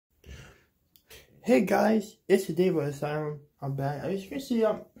Hey guys, it's the David Asylum. I'm back. As you can see,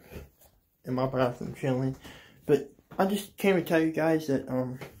 I'm in my bathroom chilling. But I just came to tell you guys that,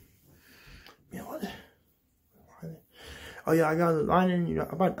 oh yeah, I got a line in, I'm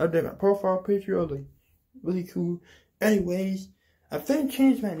about to update my profile picture, like, really cool. Anyways, I finna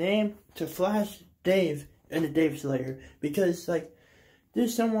change my name to Flash Dave in the Dave Slayer, because, like,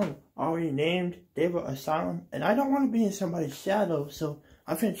 there's someone already named David Asylum, and I don't want to be in somebody's shadow, so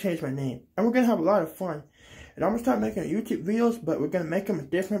I'm finna change my name. And we're gonna have a lot of fun. And I'm gonna start making YouTube videos, but we're gonna make them in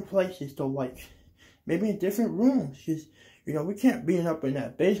different places, so, like, maybe in different rooms, because, we can't be up in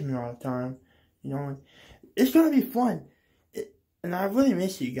that basement all the time, It's gonna be fun. And I really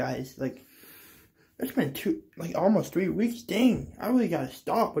miss you guys. Like, it's been almost 3 weeks. Dang, I really gotta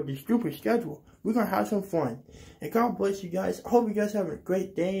stop with this stupid schedule. We're gonna have some fun. And God bless you guys. I hope you guys have a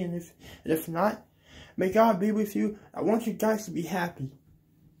great day. And if not, may God be with you. I want you guys to be happy.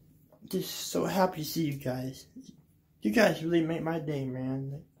 Just so happy to see you guys. You guys really make my day,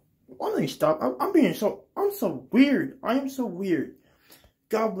 man. Like, why don't you stop? I'm so weird. I am so weird.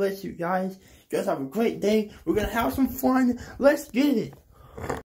 God bless you guys. You guys have a great day. We're gonna have some fun. Let's get it.